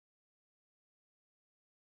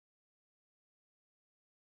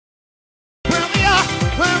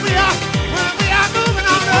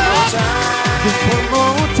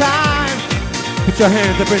your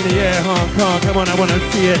hands up in the air, Hong Kong. Come on, I wanna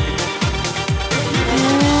see it.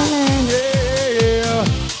 Yeah.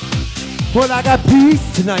 Well, I got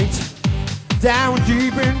peace tonight. Down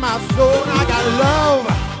deep in my soul, I got love.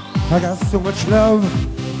 I got so much love.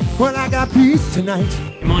 Well, I got peace tonight.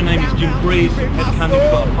 My name is Breese. Hed Kandi,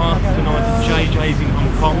 we've got a party tonight at JJ's in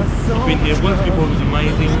Hong Kong. I've been here once before, it was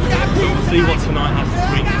amazing. So we'll see what tonight has to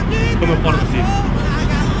drink. Come and follow us in.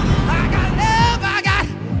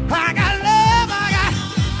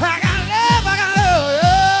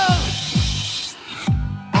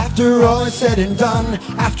 After all is said and done,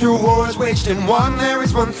 after war is waged and won, there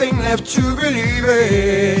is one thing left to believe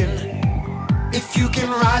in. If you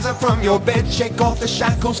can rise up from your bed, shake off the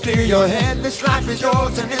shackles, clear your head. This life is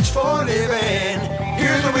yours and it's for living.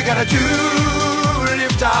 Here's what we gotta do: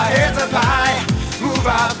 lift our heads up high, move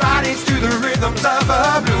our bodies to the rhythms of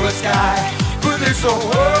a bluer sky. Put this whole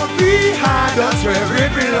world behind us where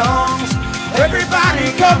it belongs.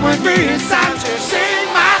 Everybody come with me, it's time to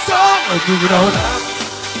sing my song. Let's move it on up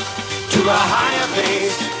to a higher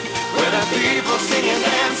place, where the people sing and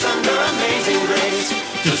dance under amazing grace.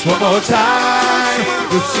 Just one more time,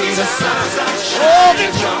 we'll see the sun shine.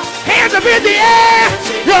 Hands up in the air,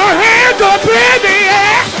 your hands up in the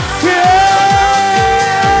air. Yeah.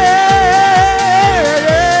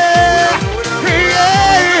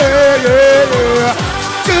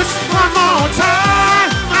 Just one more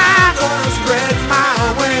time, I'm gonna spread my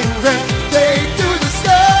wings and take to the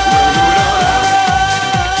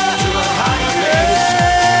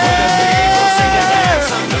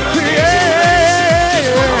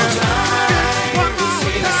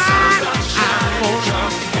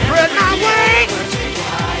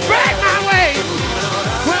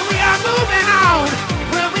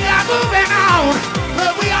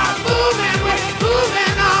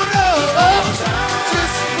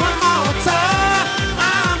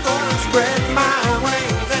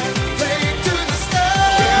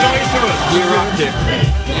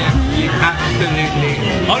Absolutely.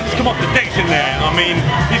 I'll just come off the decks in there. I mean,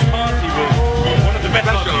 this party was one of the best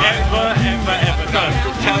parties ever done.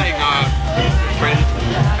 Just telling our friends,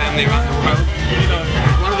 family around the world, you know,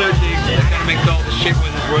 one of those things that kind of makes all the shit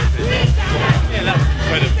when it's worth it. Yeah, that was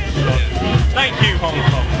incredible. Yeah. Thank you, Hong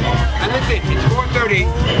Kong. And listen, it's 4:30.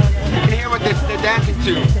 You can hear what they're dancing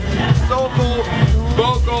to. Soulful,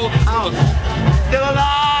 vocal house. Still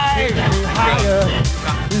alive! Higher.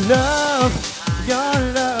 Love, your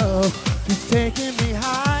love is taking me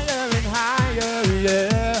higher and higher,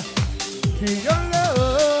 yeah.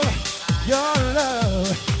 Your love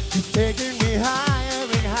is taking me higher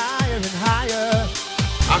and higher and higher.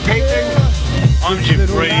 I'm Peyton. I'm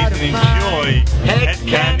Breese, and enjoy Hed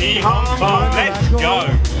Kandi Hong Kong. Let's go.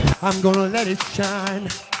 I'm gonna let it shine,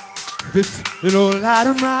 this little light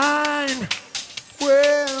of mine.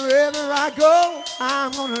 Wherever I go,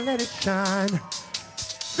 I'm gonna let it shine.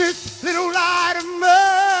 This little light of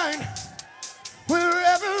mine.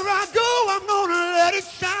 Wherever I go, I'm gonna let it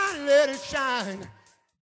shine, let it shine.